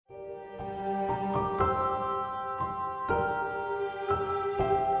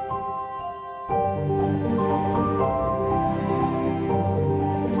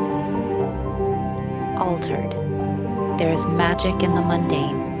altered. There is magic in the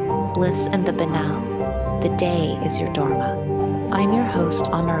mundane, bliss in the banal. The day is your dharma. I'm your host,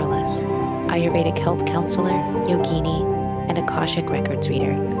 Amaryllis, Ayurvedic health counselor, yogini, and Akashic Records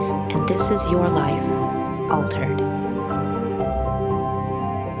reader, and this is your life, altered.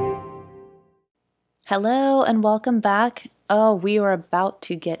 Hello and welcome back. Oh, we are about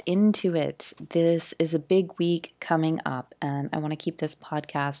to get into it. This is a big week coming up, and I want to keep this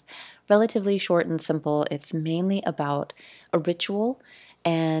podcast relatively short and simple. It's mainly about a ritual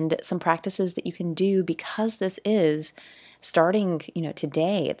and some practices that you can do because this is starting,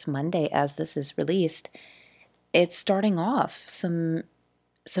 today. It's Monday as this is released. It's starting off some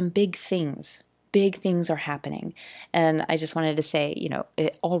big things. Big things are happening. And I just wanted to say,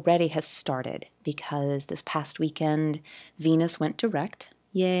 it already has started because this past weekend, Venus went direct.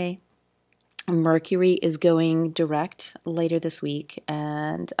 Yay. Mercury is going direct later this week.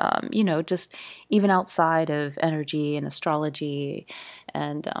 And, just even outside of energy and astrology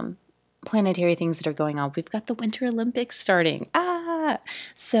and planetary things that are going on, we've got the Winter Olympics starting.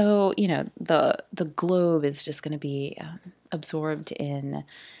 So, the globe is just going to be absorbed in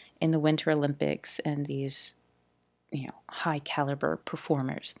the Winter Olympics and these, high caliber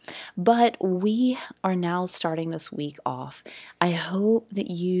performers. But we are now starting this week off. I hope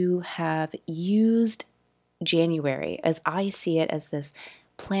that you have used January, as I see it, as this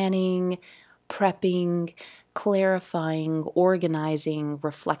planning, prepping, clarifying, organizing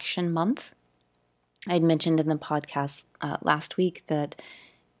reflection month. I'd mentioned in the podcast last week that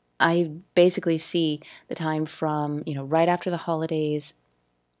I basically see the time from, right after the holidays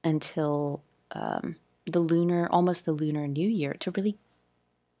until almost the Lunar New Year, to really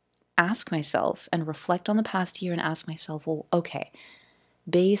ask myself and reflect on the past year and ask myself, well, okay,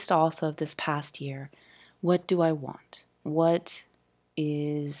 based off of this past year, what do I want? What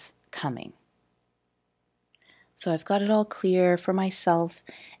is coming? So I've got it all clear for myself,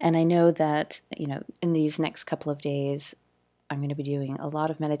 and I know that, in these next couple of days, I'm going to be doing a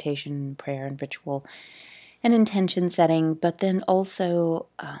lot of meditation, prayer, and ritual and intention setting, but then also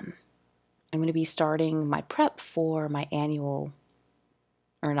I'm going to be starting my prep for my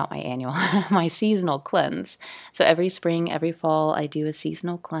my seasonal cleanse. So every spring, every fall, I do a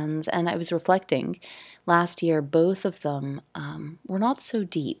seasonal cleanse, and I was reflecting last year, both of them were not so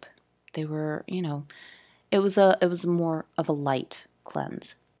deep. They were, it was more of a light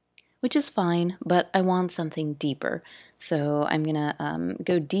cleanse, which is fine, but I want something deeper. So I'm going to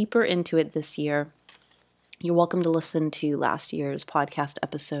go deeper into it this year. You're welcome to listen to last year's podcast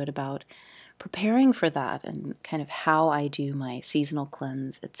episode about preparing for that and kind of how I do my seasonal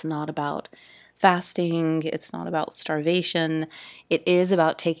cleanse. It's not about fasting. It's not about starvation. It is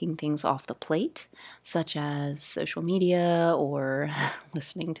about taking things off the plate, such as social media or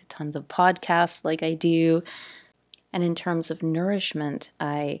listening to tons of podcasts like I do. And in terms of nourishment,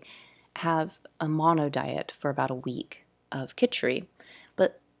 I have a mono diet for about a week of khichdi.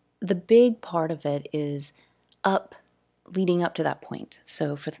 But the big part of it is leading up to that point.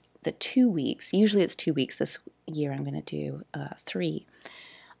 So for the 2 weeks, usually it's 2 weeks. This year I'm going to do 3.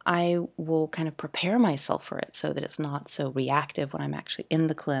 I will kind of prepare myself for it so that it's not so reactive when I'm actually in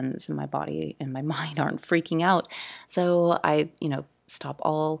the cleanse and my body and my mind aren't freaking out. So I, stop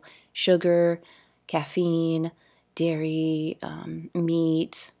all sugar, caffeine, dairy,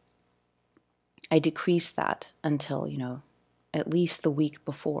 meat. I decrease that until, at least the week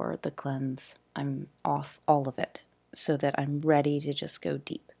before the cleanse. I'm off all of it so that I'm ready to just go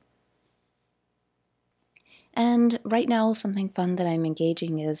deep. And right now, something fun that I'm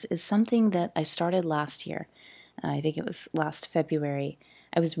engaging is something that I started last year. I think it was last February.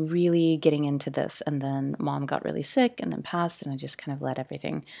 I was really getting into this, and then Mom got really sick and then passed, and I just kind of let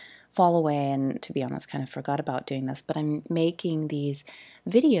everything fall away, and to be honest, kind of forgot about doing this. But I'm making these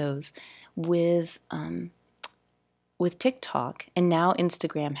videos with TikTok, and now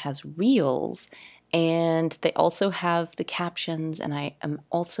Instagram has Reels, and they also have the captions, and I am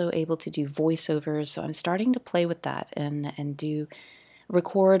also able to do voiceovers. So I'm starting to play with that and do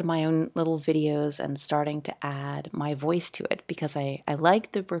record my own little videos and starting to add my voice to it because I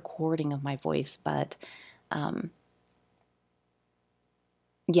like the recording of my voice, but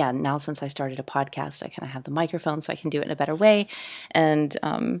now since I started a podcast, I kind of have the microphone so I can do it in a better way. And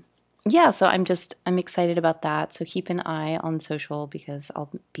so I'm excited about that. So keep an eye on social because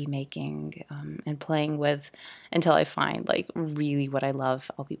I'll be making and playing with until I find like really what I love.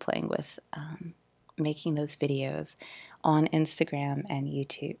 I'll be playing with making those videos on Instagram and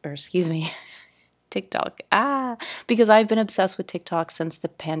TikTok. Because I've been obsessed with TikTok since the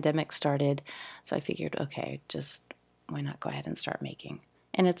pandemic started. So I figured, okay, just why not go ahead and start making?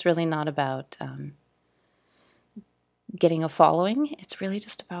 And it's really not about getting a following. It's really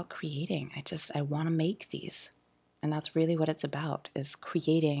just about creating. I want to make these. And that's really what it's about, is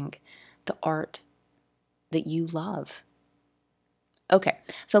creating the art that you love. Okay,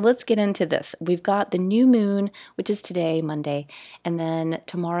 so let's get into this. We've got the new moon, which is today, Monday, and then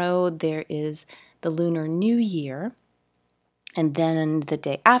tomorrow there is the Lunar New Year. And then the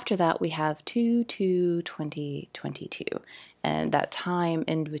day after that, we have 2/2/2022. And that time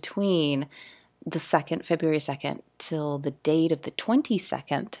in between the February 2nd, till the date of the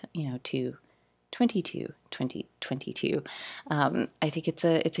 22nd, to 2022. I think it's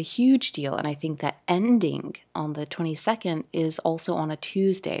a huge deal, and I think that ending on the 22nd is also on a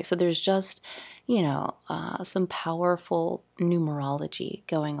Tuesday. So there's just, some powerful numerology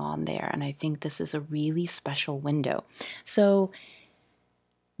going on there, and I think this is a really special window. So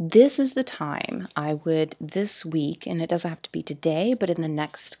this is the time I would this week, and it doesn't have to be today, but in the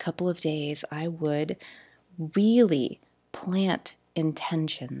next couple of days, I would really plant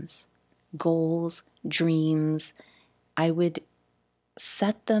intentions, goals, dreams. I would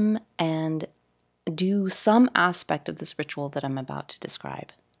set them and do some aspect of this ritual that I'm about to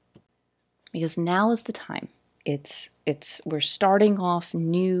describe. Because now is the time. We're starting off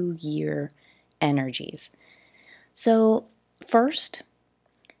new year energies. So first,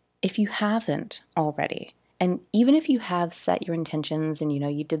 if you haven't already, and even if you have set your intentions and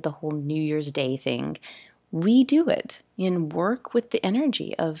you did the whole New Year's Day thing, redo it and work with the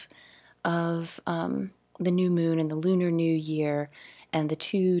energy of the new moon and the Lunar New Year and the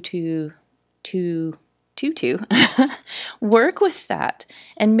 2/2/2/2. Work with that,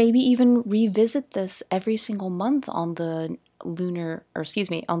 and maybe even revisit this every single month on the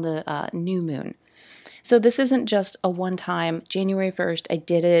new moon. So this isn't just a one-time, January 1st, I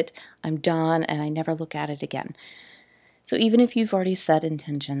did it, I'm done, and I never look at it again. So even if you've already set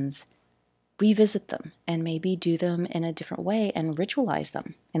intentions, revisit them and maybe do them in a different way and ritualize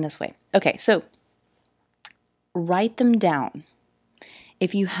them in this way. Okay, so write them down.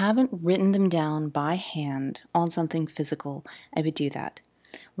 If you haven't written them down by hand on something physical, I would do that.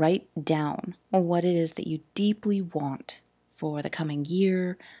 Write down what it is that you deeply want for the coming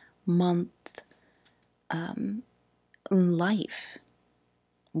year, month, life.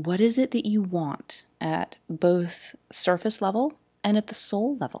 What is it that you want at both surface level and at the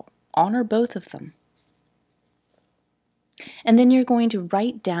soul level? Honor both of them. And then you're going to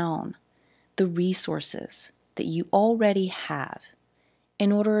write down the resources that you already have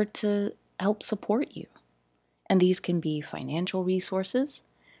in order to help support you. And these can be financial resources,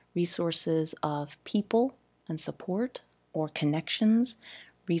 resources of people and support or connections,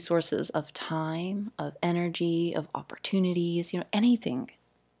 resources of time, of energy, of opportunities, anything.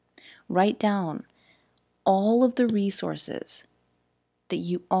 Write down all of the resources that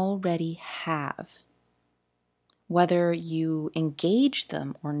you already have, whether you engage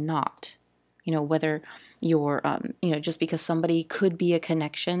them or not. Whether you're, just because somebody could be a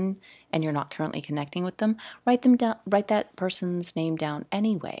connection and you're not currently connecting with them, write them down, write that person's name down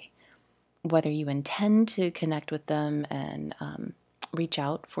anyway. Whether you intend to connect with them and reach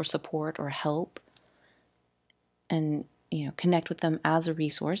out for support or help and, connect with them as a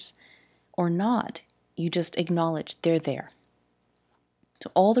resource or not, you just acknowledge they're there.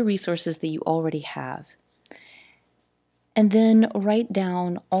 So all the resources that you already have. And then write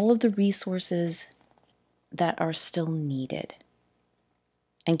down all of the resources that are still needed.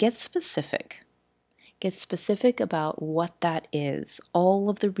 And get specific. Get specific about what that is, all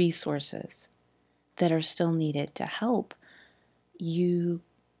of the resources that are still needed to help you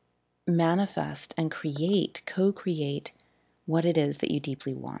manifest and co-create what it is that you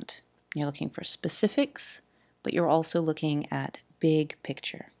deeply want. You're looking for specifics, but you're also looking at big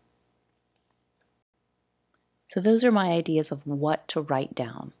picture. So those are my ideas of what to write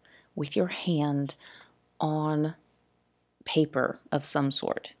down with your hand on paper of some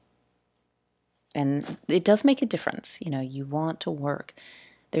sort. And it does make a difference. You want to work.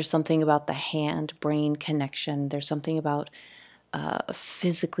 There's something about the hand-brain connection. There's something about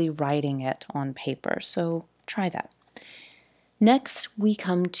physically writing it on paper. So try that. Next, we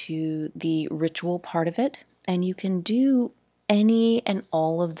come to the ritual part of it. And you can do any and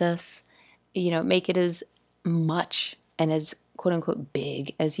all of this, make it as much and as quote-unquote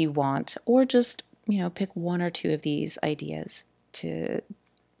big as you want, or just, pick one or two of these ideas to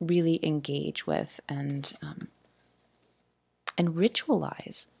really engage with and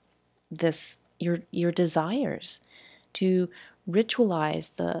ritualize this, your desires, to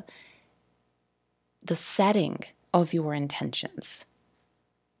ritualize the setting of your intentions.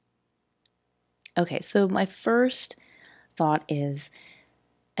 Okay, so my first thought is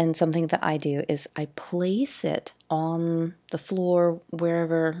And something that I do is I place it on the floor,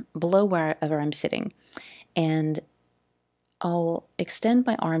 below wherever I'm sitting. And I'll extend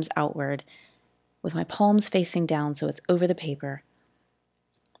my arms outward with my palms facing down so it's over the paper.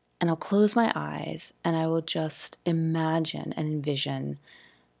 And I'll close my eyes and I will just imagine and envision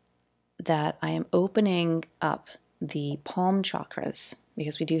that I am opening up the palm chakras,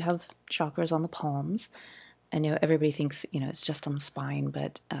 because we do have chakras on the palms. I know everybody thinks, it's just on the spine,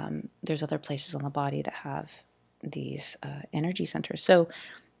 but there's other places on the body that have these energy centers. So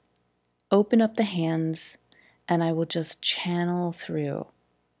open up the hands and I will just channel through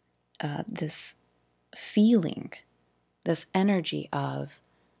this feeling, this energy of,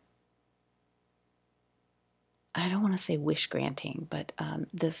 I don't want to say wish granting, but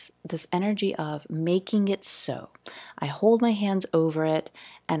this energy of making it so. I hold my hands over it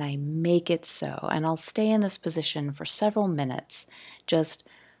and I make it so. And I'll stay in this position for several minutes, just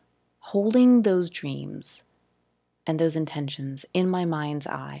holding those dreams and those intentions in my mind's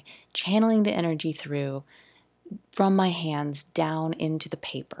eye, channeling the energy through from my hands down into the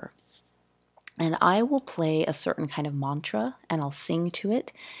paper. And I will play a certain kind of mantra and I'll sing to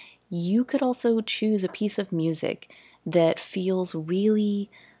it. You could also choose a piece of music that feels really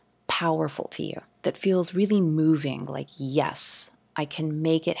powerful to you, that feels really moving, like, yes, I can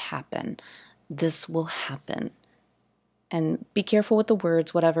make it happen. This will happen. And be careful with the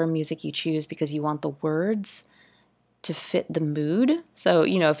words, whatever music you choose, because you want the words to fit the mood. So,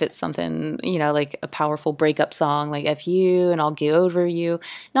 if it's something, like a powerful breakup song, like F you and I'll get over you,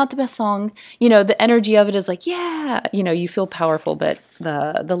 not the best song, the energy of it is like, yeah, you feel powerful, but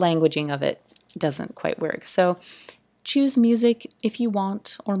the languaging of it doesn't quite work. So choose music if you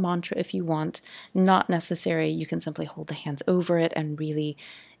want, or mantra if you want. Not necessary. You can simply hold the hands over it and really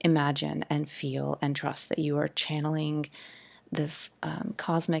imagine and feel and trust that you are channeling this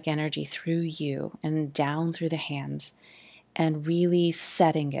cosmic energy through you and down through the hands, and really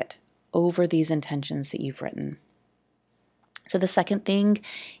setting it over these intentions that you've written. So the second thing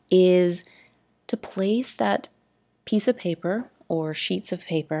is to place that piece of paper or sheets of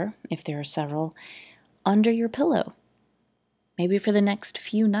paper, if there are several, under your pillow, maybe for the next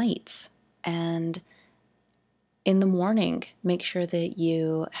few nights. And in the morning, make sure that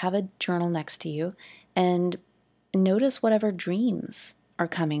you have a journal next to you and notice whatever dreams are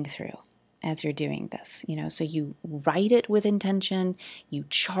coming through as you're doing this. So you write it with intention, you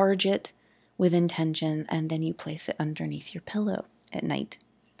charge it with intention, and then you place it underneath your pillow at night.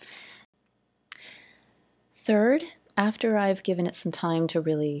 Third, after I've given it some time to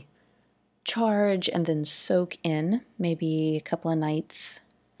really charge and then soak in, maybe a couple of nights,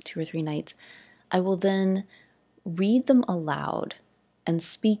 2 or 3 nights, I will then read them aloud and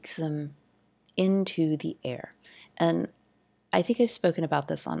speak them into the air. And I think I've spoken about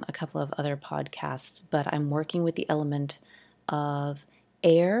this on a couple of other podcasts, but I'm working with the element of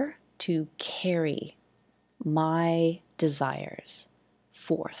air to carry my desires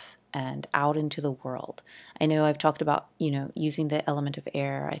forth and out into the world. I know I've talked about, using the element of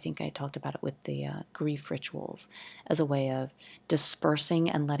air. I think I talked about it with the grief rituals as a way of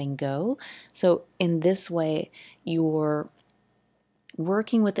dispersing and letting go. So in this way, you're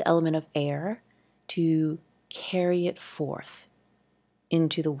working with the element of air to carry it forth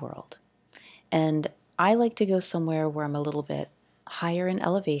into the world. And I like to go somewhere where I'm a little bit higher in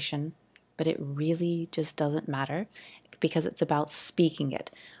elevation, but it really just doesn't matter, because it's about speaking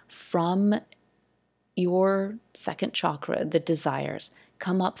it from your second chakra. The desires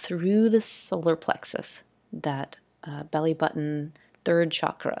come up through the solar plexus, that belly button, third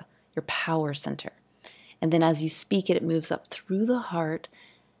chakra, your power center. And then as you speak it, it moves up through the heart,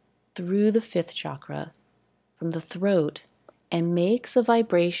 through the fifth chakra, from the throat, and makes a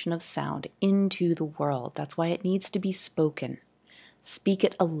vibration of sound into the world. That's why it needs to be spoken. Speak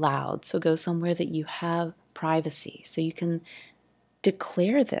it aloud. So go somewhere that you have privacy, so you can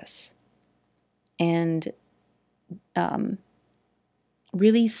declare this and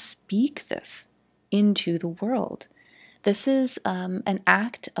really speak this into the world. This is an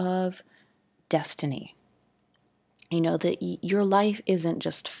act of destiny. That your life isn't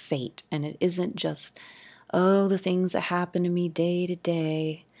just fate, and it isn't just, the things that happen to me day to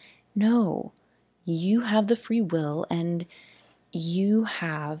day. No, you have the free will and you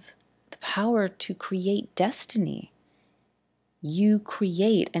have the power to create destiny. You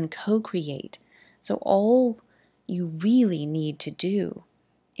create and co-create. So all you really need to do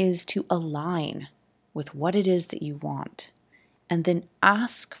is to align with what it is that you want and then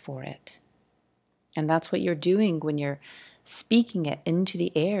ask for it. And that's what you're doing when you're speaking it into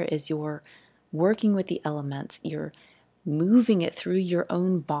the air, is you're working with the elements. You're moving it through your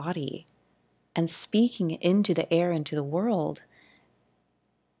own body and speaking it into the air, into the world,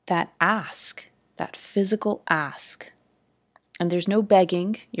 that ask, that physical ask. And there's no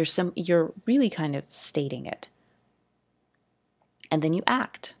begging, you're really kind of stating it. And then you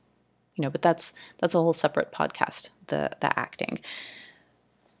act. But that's a whole separate podcast, the acting.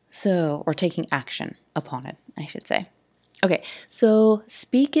 So, or taking action upon it, I should say. Okay, so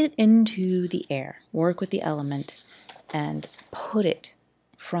speak it into the air, work with the element, and put it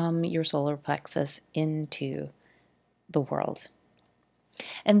from your solar plexus into the world.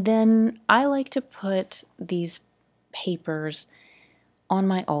 And then I like to put these papers on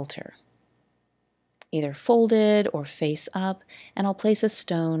my altar, either folded or face up, and I'll place a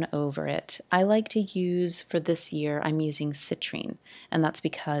stone over it. I like to use, for this year, I'm using citrine, and that's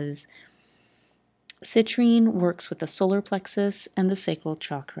because citrine works with the solar plexus and the sacral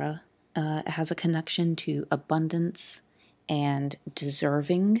chakra. It has a connection to abundance and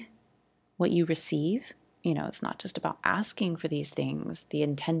deserving what you receive. It's not just about asking for these things, the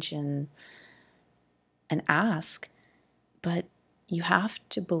intention and ask, but you have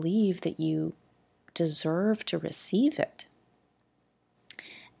to believe that you deserve to receive it.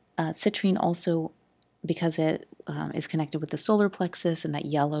 Citrine also, because it is connected with the solar plexus and that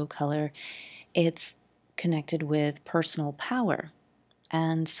yellow color, it's connected with personal power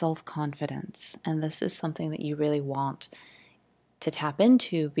and self-confidence. And this is something that you really want to tap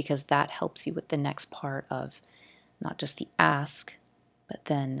into, because that helps you with the next part of not just the ask, but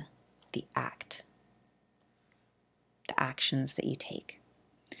then the act, the actions that you take.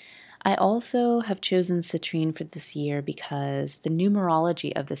 I also have chosen citrine for this year because the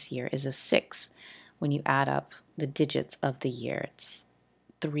numerology of this year is a 6 when you add up the digits of the year. It's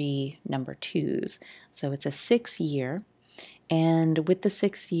 3 number 2s. So it's a 6 year. And with the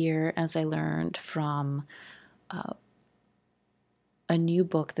 6th year, as I learned from a new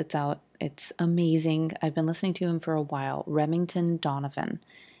book that's out, it's amazing. I've been listening to him for a while, Remington Donovan,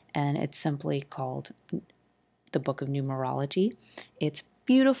 and it's simply called The Book of Numerology. It's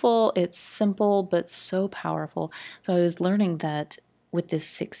beautiful, it's simple, but so powerful. So I was learning that with this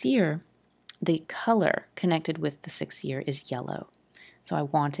 6th year, the color connected with the 6th year is yellow. So I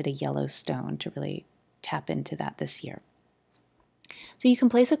wanted a yellow stone to really tap into that this year. So you can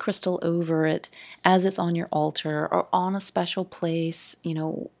place a crystal over it as it's on your altar or on a special place,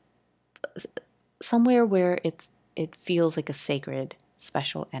 somewhere where it feels like a sacred,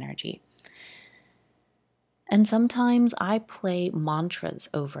 special energy. And sometimes I play mantras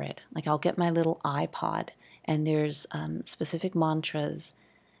over it. Like I'll get my little iPod, and there's specific mantras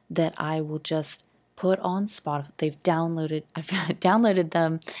that I will just put on Spotify. I've downloaded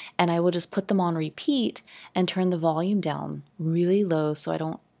them, and I will just put them on repeat and turn the volume down really low so I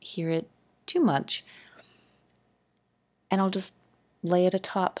don't hear it too much. And I'll just lay it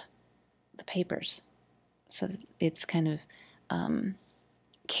atop the papers so that it's kind of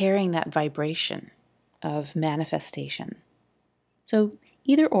carrying that vibration of manifestation. So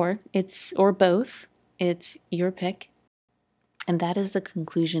either or both, it's your pick. And that is the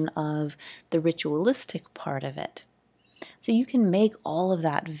conclusion of the ritualistic part of it. So you can make all of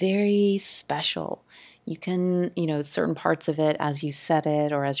that very special. You can, certain parts of it as you set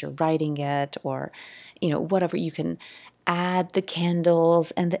it or as you're writing it or, whatever. You can add the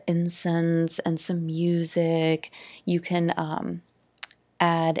candles and the incense and some music. You can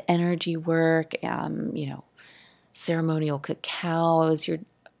add energy work, ceremonial cacao as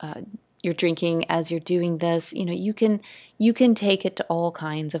you're drinking as you're doing this. You can take it to all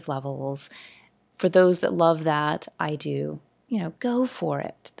kinds of levels. For those that love that, I do, go for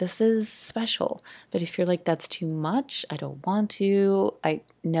it. This is special. But if you're like, that's too much, I don't want to,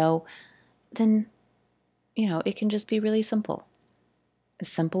 then, it can just be really simple. As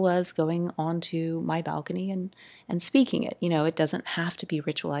simple as going onto my balcony and speaking it. It doesn't have to be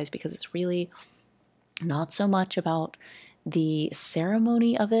ritualized, because it's really not so much about the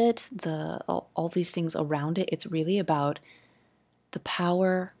ceremony of it, all these things around it. It's really about the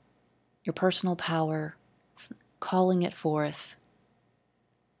power, your personal power, calling it forth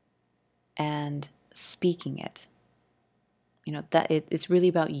and speaking it. It's really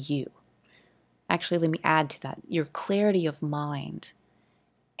about you. Actually, let me add to that, your clarity of mind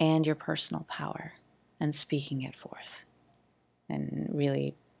and your personal power, and speaking it forth and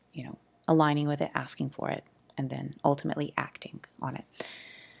really, aligning with it, asking for it, and then ultimately acting on it.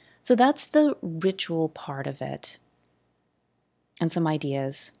 So that's the ritual part of it. And some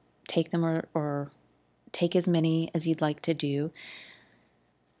ideas. Take them or take as many as you'd like to do.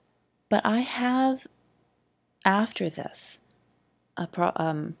 But I have, after this,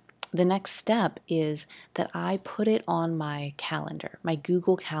 the next step is that I put it on my calendar, my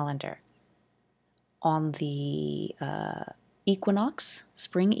Google Calendar, on the equinox,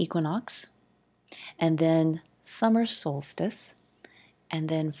 spring equinox, and then summer solstice, and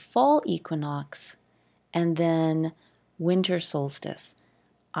then fall equinox, and then winter solstice.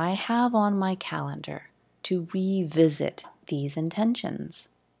 I have on my calendar to revisit these intentions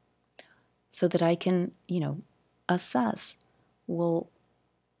so that I can, assess, well,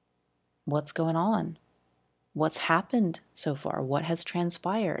 what's going on? What's happened so far? What has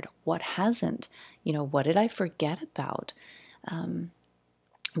transpired? What hasn't? What did I forget about?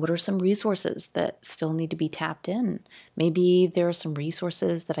 What are some resources that still need to be tapped in? Maybe there are some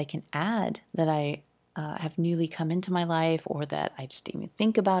resources that I can add that I have newly come into my life or that I just didn't even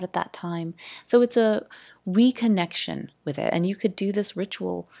think about at that time. So it's a reconnection with it. And you could do this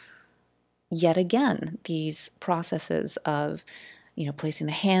ritual yet again, these processes of, placing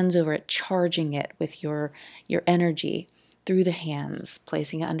the hands over it, charging it with your energy through the hands,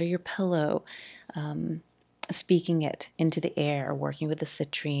 placing it under your pillow, speaking it into the air, working with the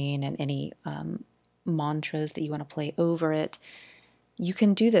citrine and any mantras that you want to play over it. You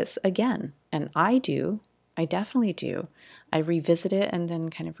can do this again. And I definitely do. I revisit it and then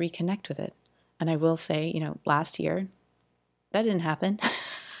kind of reconnect with it. And I will say, last year, that didn't happen.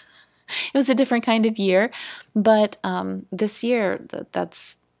 It was a different kind of year. But this year,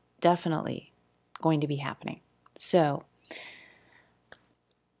 that's definitely going to be happening. So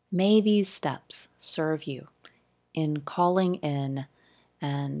may these steps serve you in calling in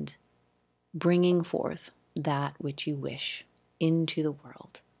and bringing forth that which you wish into the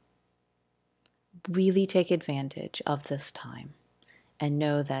world. Really take advantage of this time and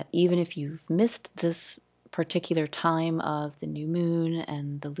know that even if you've missed this particular time of the new moon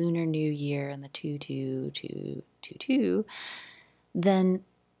and the Lunar New Year and the 2-2-2-2-2, then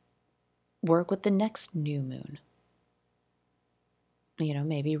work with the next new moon.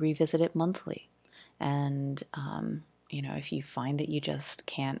 Maybe revisit it monthly. And, if you find that you just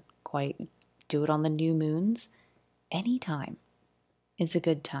can't quite do it on the new moons, any time is a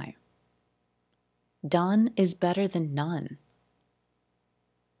good time. Done is better than none.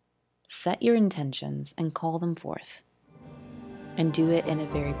 Set your intentions and call them forth. And do it in a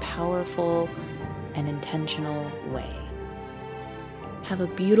very powerful and intentional way. Have a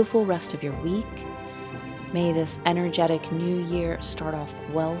beautiful rest of your week. May this energetic new year start off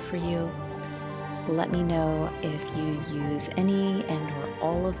well for you. Let me know if you use any and or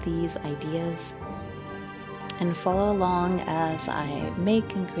all of these ideas. And follow along as I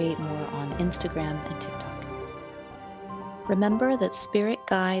make and create more on Instagram and TikTok. Remember that spirit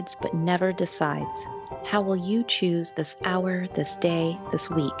guides but never decides. How will you choose this hour, this day,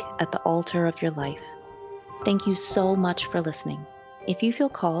 this week at the altar of your life? Thank you so much for listening. If you feel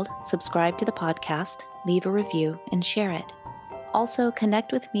called, subscribe to the podcast, leave a review, and share it. Also,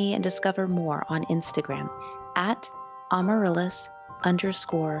 connect with me and discover more on Instagram at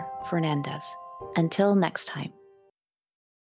Amaryllis_Fernandez. Until next time.